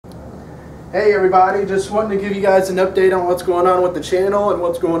Hey everybody, just wanting to give you guys an update on what's going on with the channel and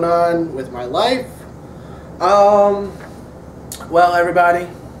what's going on with my life. Well everybody,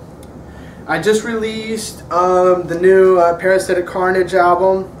 I just released the new Parasitic Carnage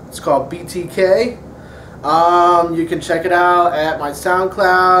album. It's called BTK. You can check it out at my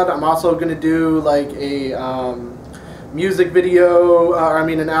SoundCloud. I'm also going to do like a music video,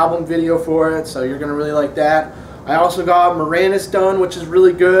 an album video for it, so you're going to really like that. I also got Moranis done, which is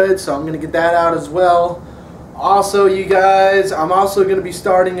really good, so I'm going to get that out as well. Also, you guys, I'm also going to be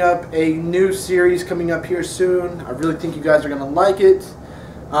starting up a new series coming up here soon. I really think you guys are going to like it.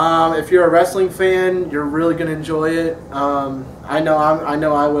 If you're a wrestling fan, you're really going to enjoy it. I know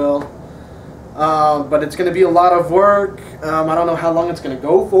I will. But it's going to be a lot of work. I don't know how long it's going to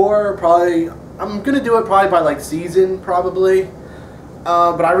go for. I'm going to do it probably by like season, probably.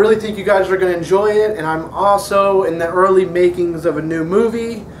 But I really think you guys are going to enjoy it, and I'm also in the early makings of a new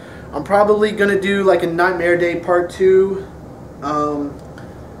movie. I'm probably going to do like a Nightmare Day Part 2.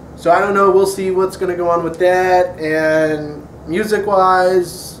 So I don't know, we'll see what's going to go on with that. And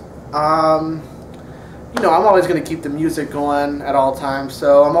music-wise, you know, I'm always going to keep the music going at all times.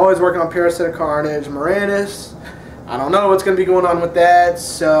 So I'm always working on Parasitic Carnage, Moranis. I don't know what's going to be going on with that,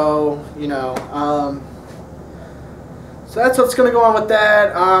 so, you know, so that's what's going to go on with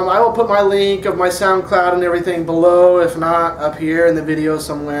that. I will put my link of my SoundCloud and everything below, if not up here in the video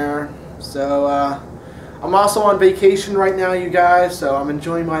somewhere. So I'm also on vacation right now, you guys, so I'm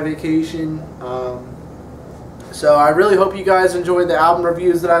enjoying my vacation. So I really hope you guys enjoyed the album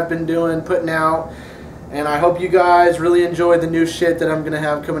reviews that I've been putting out. And I hope you guys really enjoy the new shit that I'm going to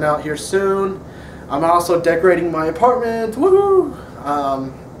have coming out here soon. I'm also decorating my apartment. Woohoo!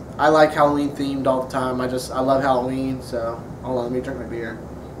 I like Halloween themed all the time. I love Halloween, so hold on, let me drink my beer.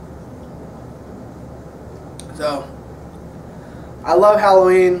 So I love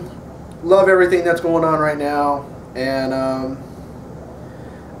Halloween, love everything that's going on right now, and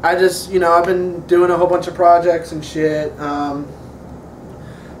I just, you know, I've been doing a whole bunch of projects and shit, but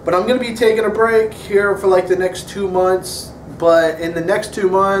I'm gonna be taking a break here for like the next 2 months. But in the next 2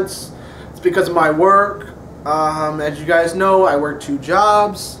 months, it's because of my work. As you guys know, I work 2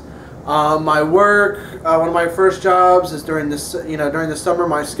 jobs. My work, one of my first jobs is during this, during the summer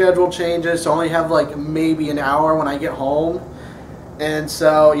my schedule changes, so I only have like maybe an hour when I get home, and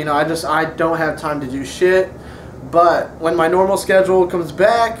so, you know, I don't have time to do shit. But when my normal schedule comes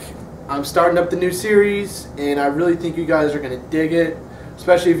back, I'm starting up the new series, and I really think you guys are gonna dig it,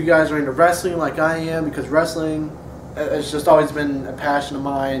 especially if you guys are into wrestling like I am, because wrestling has just always been a passion of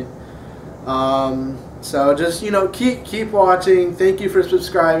mine. So just, you know, keep watching. Thank you for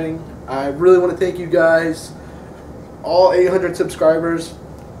subscribing. I really want to thank you guys, all 800 subscribers.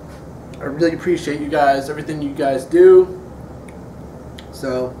 I really appreciate you guys, everything you guys do.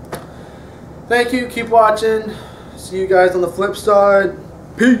 So thank you. Keep watching. See you guys on the flip side.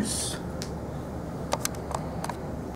 Peace.